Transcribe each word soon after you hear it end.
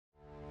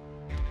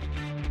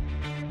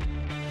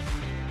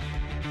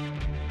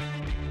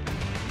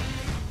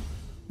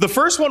The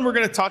first one we're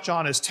going to touch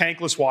on is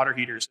tankless water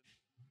heaters.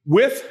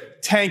 With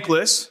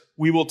tankless,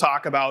 we will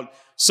talk about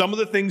some of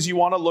the things you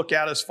want to look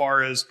at as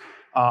far as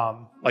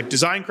like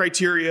design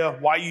criteria,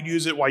 why you'd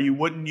use it, why you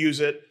wouldn't use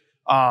it.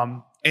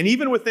 And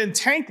even within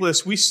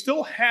tankless, we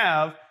still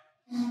have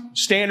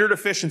standard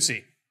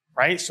efficiency,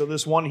 right? So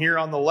this one here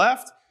on the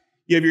left,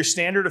 you have your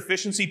standard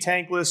efficiency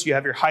tankless, you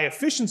have your high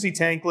efficiency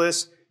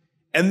tankless.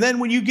 And then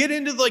when you get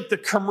into like the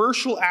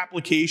commercial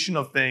application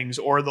of things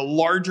or the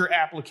larger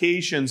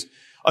applications,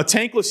 a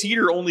tankless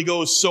heater only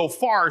goes so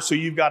far, so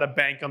you've got to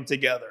bank them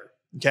together,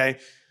 okay?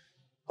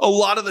 A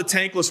lot of the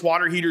tankless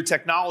water heater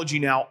technology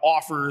now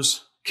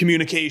offers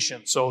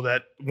communication so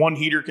that one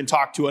heater can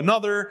talk to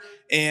another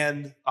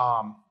and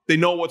they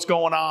know what's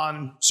going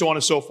on, so on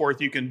and so forth.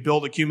 You can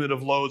build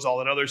accumulative loads, all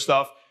that other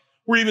stuff.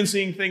 We're even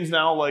seeing things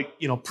now like,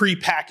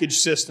 pre-packaged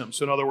systems.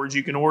 So in other words,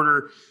 you can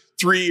order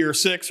 3 or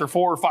 6 or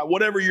 4 or 5,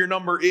 whatever your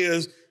number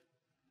is,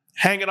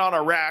 hang it on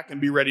a rack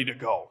and be ready to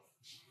go.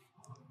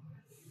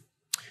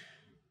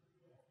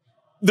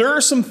 There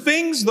are some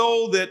things,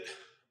 though, that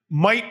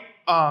might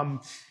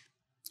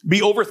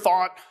be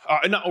overlooked,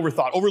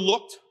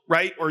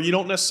 right? Or you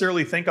don't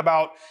necessarily think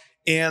about.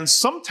 And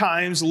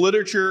sometimes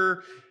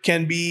literature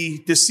can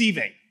be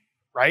deceiving,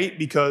 right?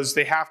 Because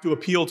they have to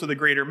appeal to the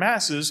greater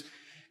masses.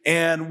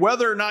 And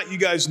whether or not you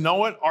guys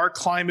know it, our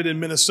climate in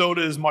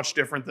Minnesota is much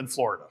different than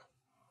Florida,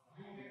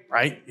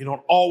 right? You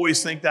don't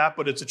always think that,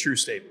 but it's a true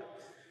statement.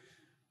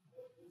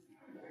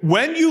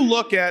 When you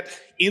look at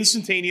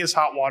instantaneous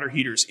hot water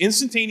heaters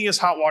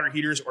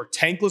or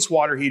tankless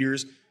water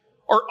heaters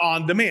are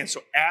on demand.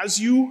 So as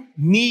you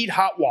need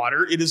hot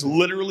water, it is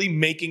literally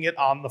making it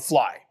on the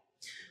fly.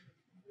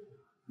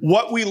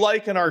 What we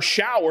like in our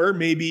shower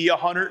may be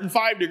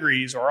 105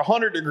 degrees or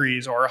 100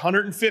 degrees or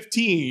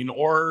 115,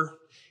 or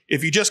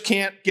if you just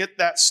can't get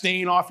that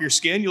stain off your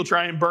skin, you'll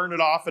try and burn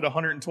it off at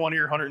 120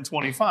 or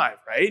 125,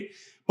 right?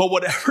 But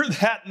whatever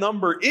that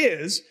number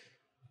is,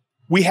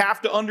 we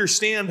have to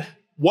understand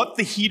what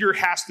the heater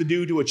has to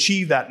do to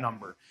achieve that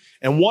number.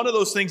 And one of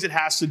those things it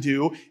has to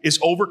do is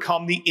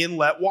overcome the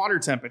inlet water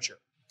temperature.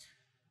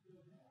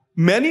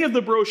 Many of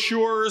the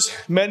brochures,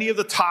 many of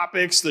the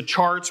topics, the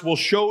charts will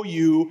show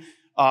you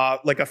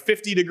like a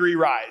 50-degree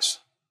rise,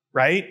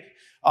 right?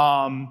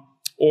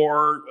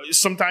 Or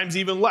sometimes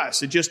even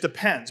less. It just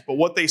depends. But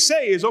what they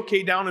say is,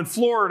 okay, down in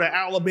Florida,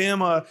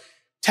 Alabama,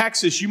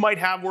 Texas, you might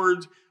have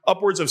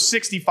upwards of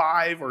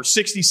 65 or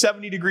 60,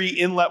 70-degree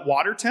inlet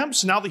water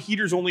temps. Now the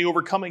heater's only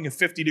overcoming a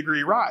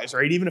 50-degree rise,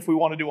 right? Even if we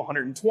want to do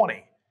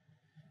 120.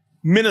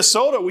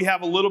 Minnesota, we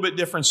have a little bit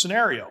different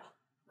scenario,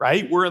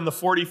 right? We're in the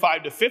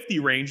 45 to 50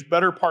 range,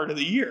 better part of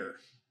the year,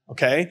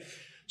 okay?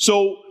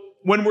 So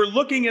when we're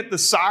looking at the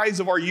size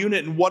of our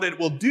unit and what it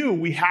will do,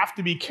 we have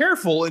to be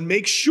careful and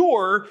make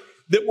sure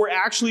that we're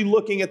actually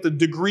looking at the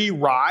degree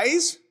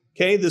rise,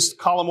 okay, this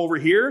column over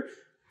here,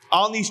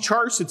 on these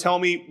charts to tell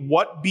me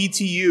what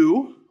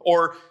BTU,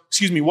 or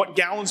excuse me, what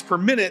gallons per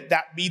minute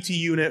that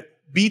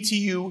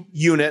BTU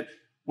unit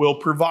will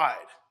provide.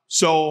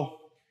 So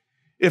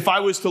if I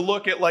was to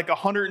look at like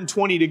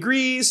 120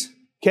 degrees,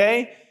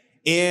 okay,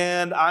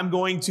 and I'm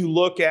going to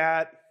look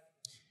at,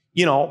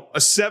 a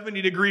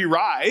 70-degree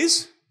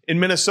rise in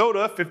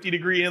Minnesota,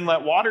 50-degree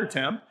inlet water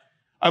temp,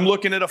 I'm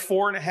looking at a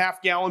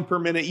 4.5 gallon per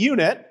minute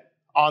unit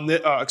on the,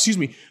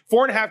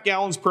 4.5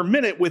 gallons per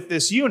minute with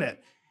this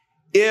unit.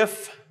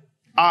 If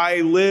I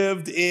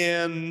lived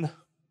in,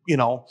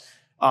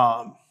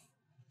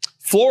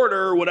 Florida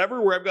or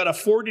whatever, where I've got a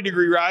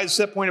 40-degree rise,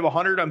 set point of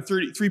 100, I'm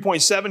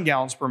 3.7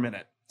 gallons per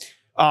minute.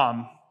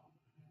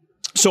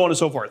 So on and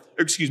so forth.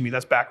 Excuse me,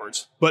 that's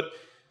backwards. But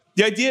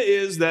the idea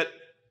is that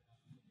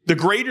the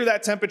greater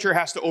that temperature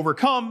has to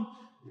overcome,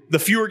 the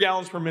fewer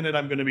gallons per minute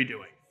I'm going to be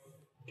doing.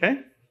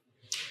 Okay?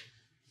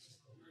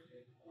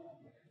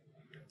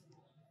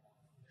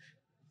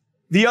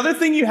 The other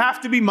thing you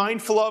have to be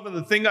mindful of, and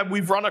the thing that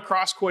we've run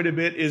across quite a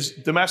bit, is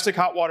domestic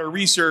hot water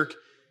recirc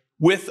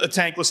with a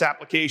tankless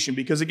application.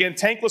 Because again,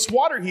 tankless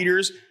water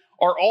heaters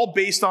are all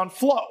based on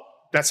flow.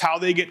 That's how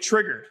they get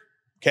triggered.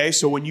 Okay,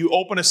 so when you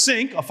open a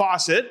sink, a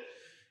faucet,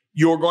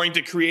 you're going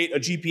to create a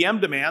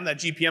GPM demand. That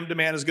GPM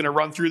demand is going to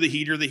run through the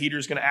heater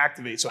is going to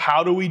activate. So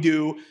how do we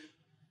do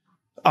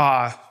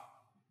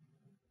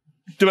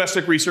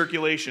domestic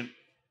recirculation?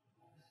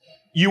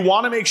 You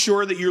want to make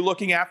sure that you're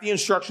looking at the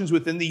instructions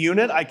within the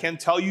unit. I can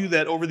tell you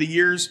that over the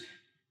years,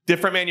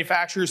 different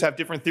manufacturers have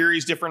different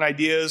theories, different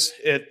ideas.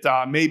 It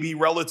may be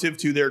relative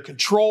to their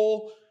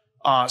control,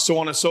 so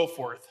on and so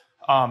forth.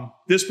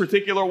 This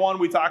particular one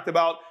we talked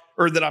about,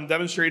 or that I'm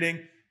demonstrating,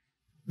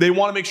 they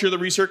want to make sure the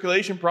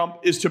recirculation pump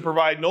is to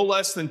provide no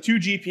less than 2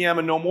 GPM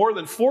and no more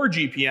than 4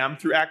 GPM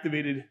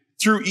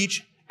through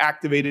each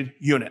activated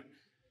unit.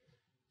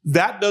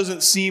 That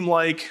doesn't seem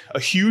like a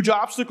huge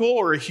obstacle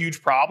or a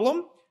huge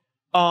problem.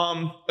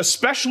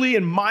 Especially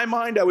in my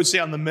mind, I would say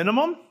on the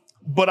minimum,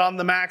 but on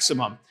the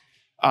maximum.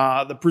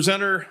 The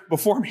presenter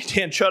before me,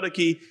 Dan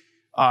Chudicke,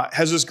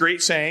 has this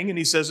great saying, and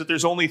he says that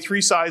there's only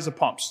 3 sizes of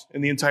pumps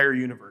in the entire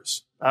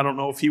universe. I don't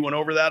know if he went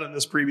over that in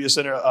this previous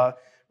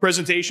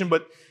presentation,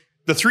 but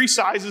the three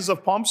sizes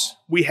of pumps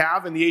we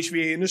have in the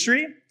HVAC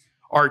industry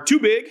are too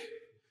big,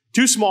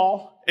 too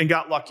small, and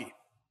got lucky.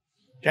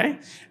 Okay?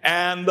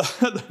 And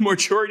the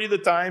majority of the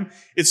time,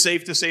 it's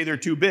safe to say they're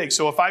too big.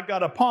 So if I've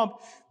got a pump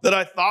that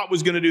I thought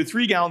was going to do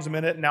 3 gallons a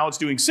minute, and now it's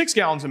doing 6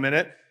 gallons a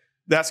minute,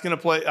 that's going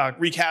to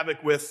wreak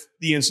havoc with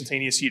the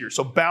instantaneous heater.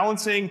 So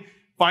balancing,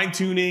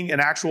 fine-tuning,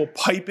 and actual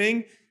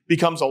piping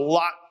becomes a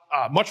lot,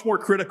 much more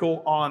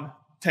critical on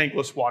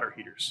tankless water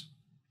heaters.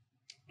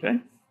 Okay?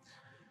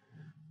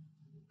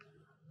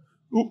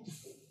 Oop,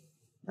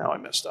 now I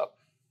messed up.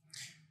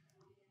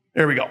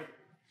 There we go.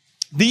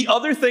 The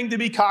other thing to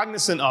be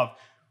cognizant of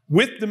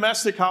with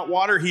domestic hot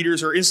water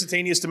heaters or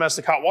instantaneous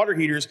domestic hot water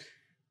heaters,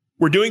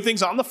 we're doing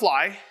things on the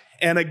fly.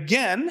 And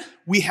again,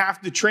 we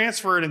have to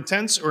transfer an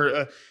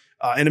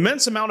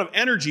immense amount of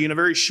energy in a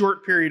very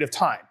short period of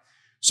time.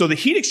 So the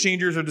heat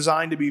exchangers are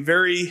designed to be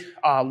very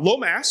low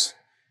mass,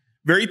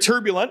 very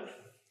turbulent,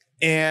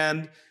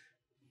 and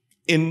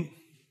in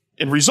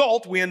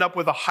result, we end up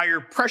with a higher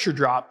pressure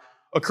drop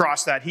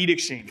across that heat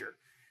exchanger.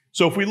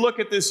 So if we look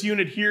at this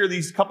unit here,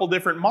 these couple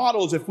different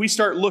models, if we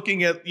start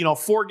looking at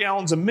 4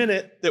 gallons a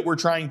minute that we're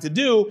trying to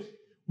do,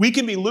 we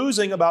can be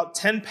losing about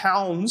 10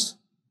 pounds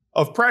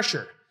of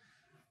pressure.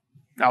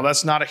 Now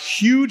that's not a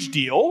huge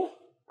deal,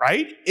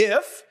 right?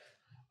 If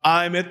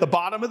I'm at the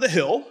bottom of the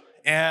hill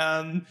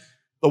and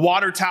the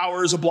water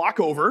tower is a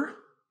block over,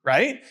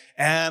 right?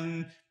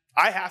 And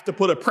I have to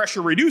put a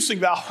pressure reducing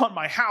valve on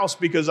my house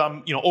because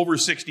I'm over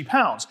 60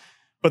 pounds.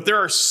 But there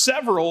are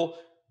several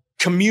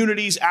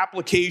communities,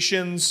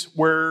 applications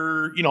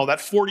where, that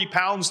 40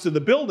 pounds to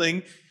the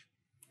building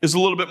is a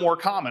little bit more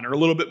common or a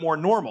little bit more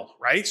normal,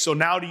 right? So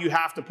now do you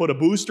have to put a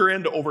booster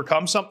in to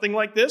overcome something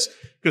like this?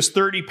 Because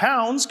 30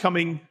 pounds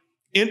coming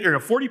in, or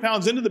 40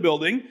 pounds into the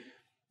building,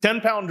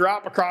 10-pound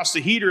drop across the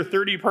heater,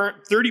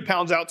 30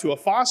 pounds out to a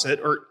faucet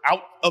or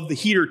out of the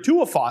heater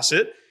to a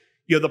faucet.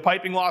 You have the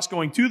piping loss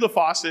going to the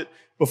faucet.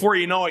 Before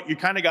you know it, you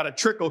kind of got a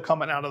trickle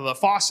coming out of the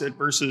faucet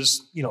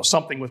versus,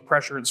 something with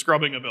pressure and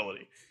scrubbing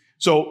ability.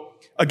 So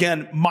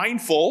again,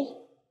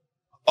 mindful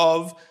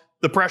of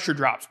the pressure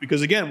drops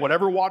because again,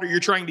 whatever water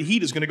you're trying to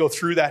heat is going to go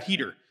through that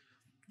heater.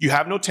 You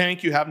have no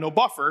tank, you have no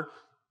buffer.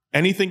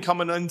 Anything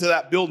coming into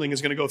that building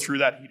is going to go through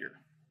that heater.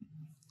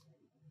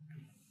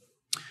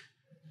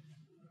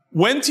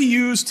 When to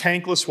use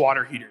tankless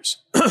water heaters.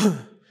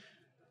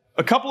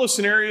 A couple of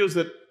scenarios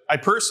that I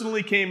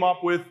personally came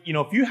up with,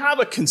 if you have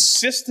a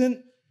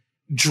consistent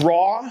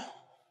draw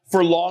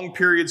for long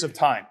periods of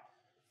time,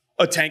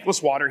 a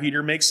tankless water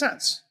heater makes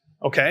sense.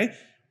 Okay,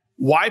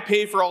 why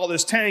pay for all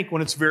this tank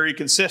when it's very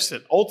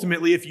consistent?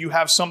 Ultimately, if you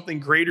have something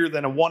greater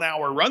than a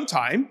 1-hour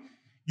runtime,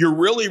 you're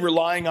really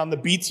relying on the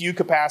BTU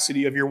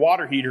capacity of your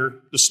water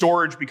heater. The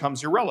storage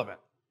becomes irrelevant.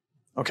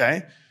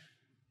 Okay,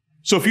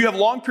 so if you have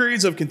long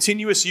periods of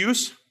continuous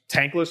use,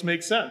 tankless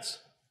makes sense.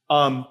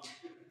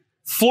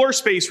 Floor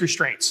space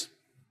restraints.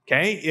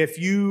 Okay, if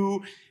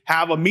you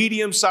have a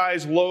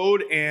medium-sized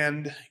load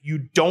and you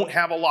don't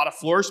have a lot of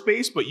floor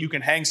space, but you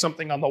can hang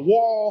something on the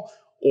wall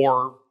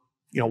or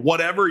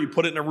whatever, you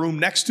put it in a room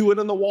next to it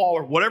on the wall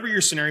or whatever your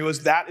scenario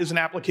is, that is an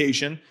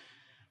application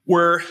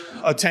where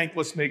a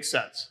tankless makes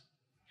sense.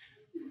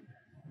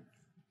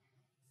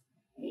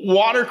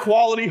 Water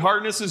quality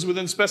hardness is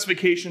within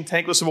specification,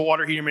 tankless of a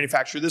water heater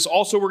manufacturer. This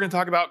also we're going to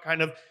talk about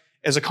kind of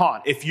as a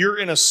con. If you're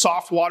in a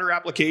soft water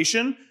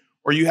application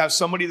or you have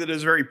somebody that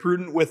is very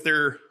prudent with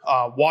their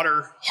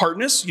water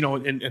hardness,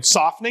 and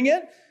softening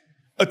it,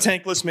 a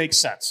tankless makes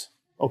sense,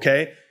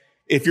 okay?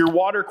 If your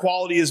water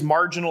quality is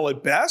marginal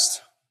at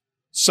best,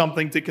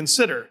 something to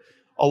consider.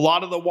 A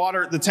lot of the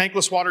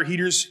tankless water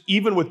heaters,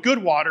 even with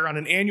good water on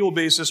an annual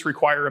basis,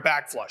 require a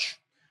backflush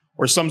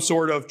or some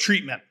sort of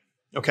treatment,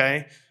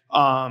 okay,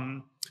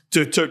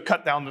 to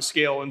cut down the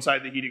scale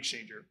inside the heat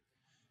exchanger.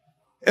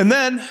 And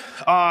then,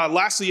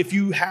 lastly, if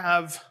you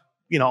have,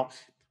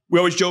 we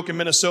always joke in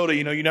Minnesota,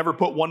 you never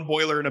put one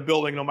boiler in a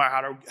building no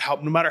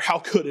matter how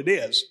good it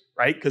is,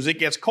 right? Because it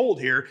gets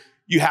cold here,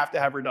 you have to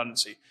have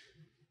redundancy.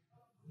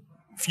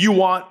 If you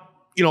want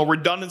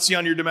redundancy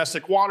on your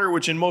domestic water,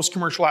 which in most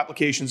commercial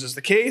applications is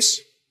the case,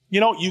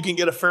 you can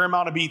get a fair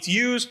amount of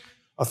BTUs,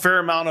 a fair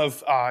amount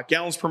of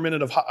gallons per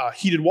minute of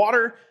heated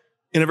water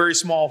in a very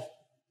small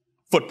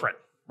footprint,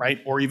 right?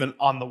 Or even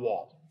on the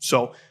wall.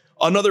 So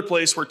another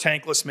place where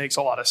tankless makes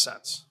a lot of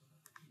sense.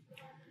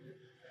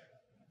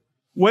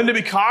 When to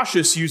be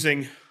cautious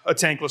using a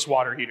tankless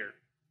water heater.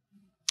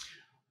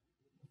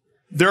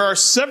 There are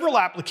several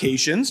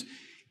applications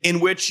in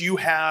which you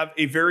have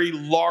a very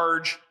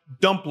large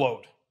dump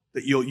load.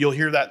 That you'll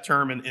hear that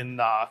term in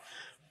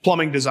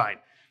plumbing design.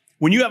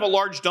 When you have a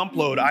large dump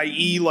load,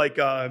 i.e. like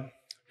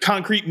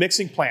concrete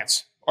mixing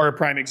plants are a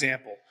prime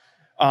example.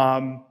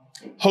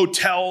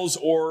 Hotels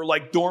or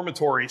like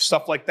dormitories,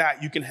 stuff like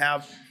that, you can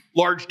have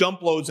large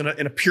dump loads in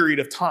a period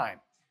of time.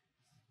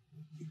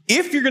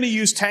 If you're going to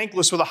use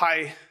tankless with a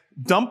high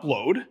dump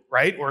load,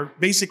 right, or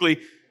basically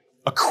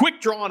a quick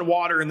draw on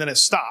water and then it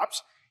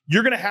stops,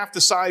 you're going to have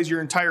to size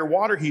your entire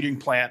water heating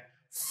plant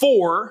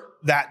for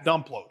that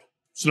dump load.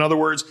 So in other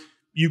words,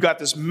 you got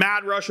this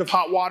mad rush of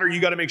hot water. You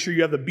got to make sure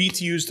you have the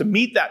BTUs to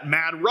meet that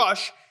mad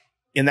rush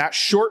in that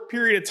short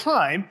period of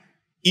time,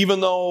 even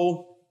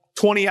though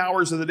 20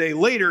 hours of the day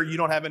later, you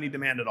don't have any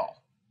demand at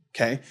all.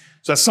 Okay.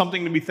 So that's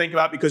something to be thinking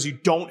about because you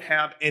don't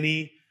have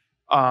any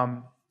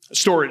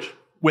storage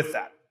with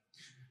that.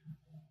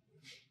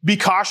 Be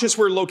cautious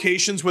where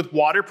locations with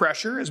water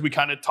pressure, as we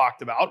kind of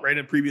talked about, right,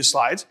 in previous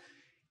slides,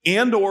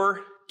 and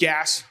or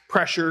gas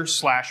pressure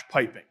 /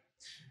 piping.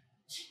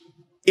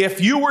 If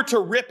you were to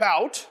rip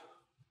out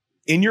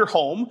in your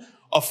home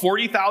a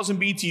 40,000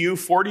 BTU,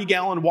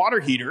 40-gallon water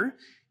heater,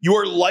 you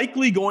are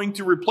likely going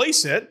to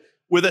replace it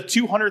with a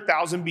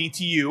 200,000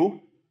 BTU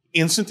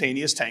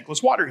instantaneous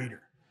tankless water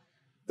heater.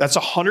 That's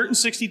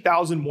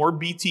 160,000 more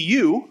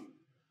BTU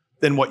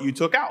than what you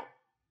took out.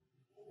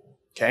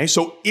 Okay,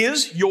 so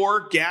is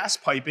your gas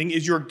piping,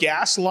 is your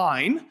gas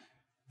line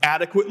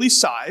adequately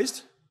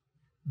sized?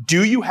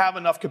 Do you have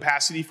enough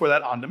capacity for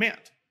that on demand?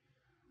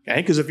 Okay,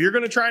 because if you're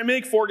going to try and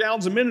make 4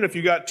 gallons a minute, if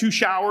you got 2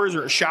 showers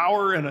or a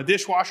shower and a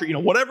dishwasher,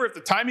 whatever, if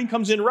the timing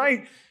comes in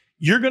right,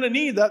 you're going to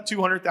need that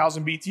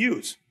 200,000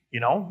 BTUs.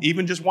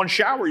 Even just one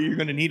shower, you're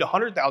going to need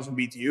 100,000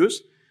 BTUs.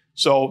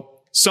 So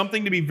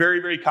something to be very,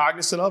 very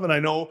cognizant of. And I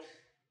know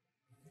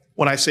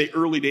when I say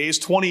early days,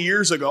 20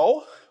 years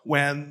ago,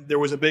 when there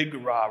was a big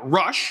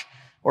rush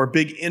or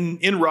big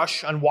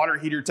in-rush on water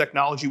heater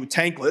technology with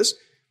tankless,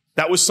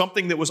 that was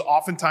something that was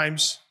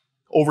oftentimes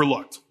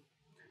overlooked,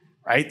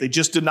 right? They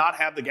just did not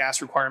have the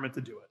gas requirement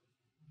to do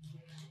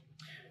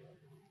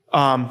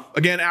it.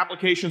 Again,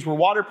 applications where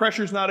water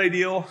pressure is not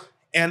ideal,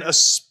 and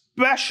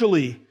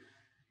especially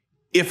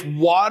if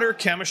water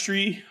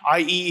chemistry,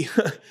 i.e.,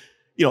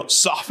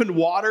 softened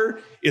water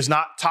is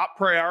not top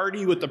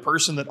priority with the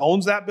person that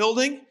owns that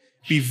building,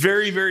 be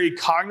very, very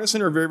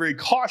cognizant or very, very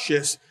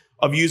cautious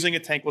of using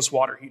a tankless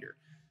water heater.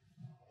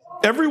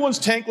 Everyone's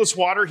tankless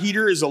water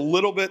heater is a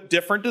little bit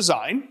different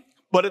design,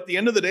 but at the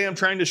end of the day, I'm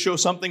trying to show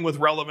something with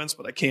relevance,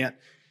 but I can't.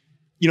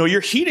 Your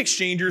heat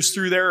exchangers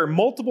through there are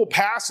multiple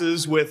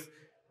passes with,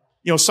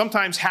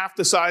 sometimes half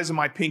the size of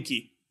my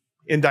pinky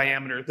in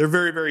diameter. They're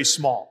very, very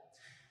small.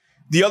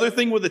 The other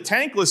thing with the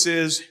tankless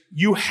is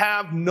you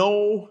have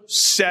no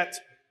set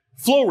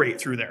flow rate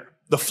through there.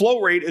 The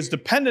flow rate is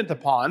dependent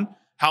upon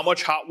how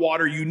much hot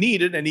water you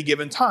need at any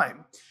given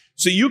time.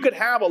 So you could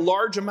have a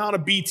large amount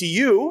of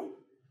BTU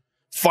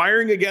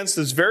firing against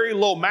this very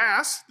low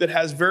mass that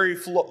has very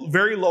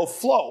low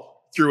flow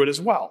through it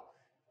as well.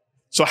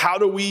 So how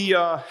do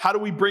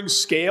we bring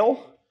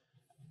scale,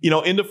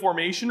 into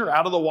formation or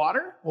out of the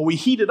water? Well, we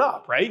heat it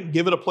up, right, and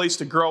give it a place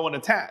to grow and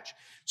attach.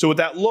 So with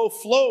that low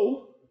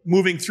flow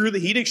moving through the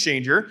heat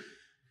exchanger,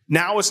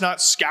 now it's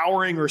not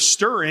scouring or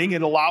stirring.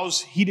 It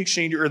allows heat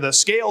exchanger or the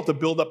scale to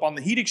build up on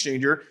the heat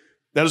exchanger.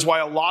 That is why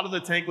a lot of the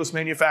tankless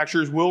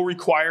manufacturers will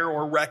require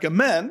or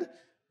recommend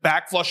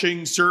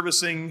backflushing,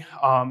 servicing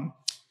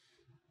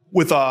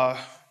with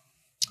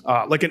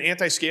like an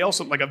anti-scale,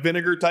 something like a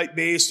vinegar type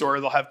base, or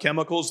they'll have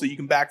chemicals that you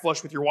can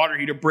backflush with your water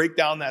heater, break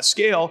down that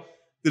scale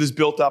that is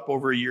built up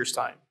over a year's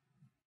time.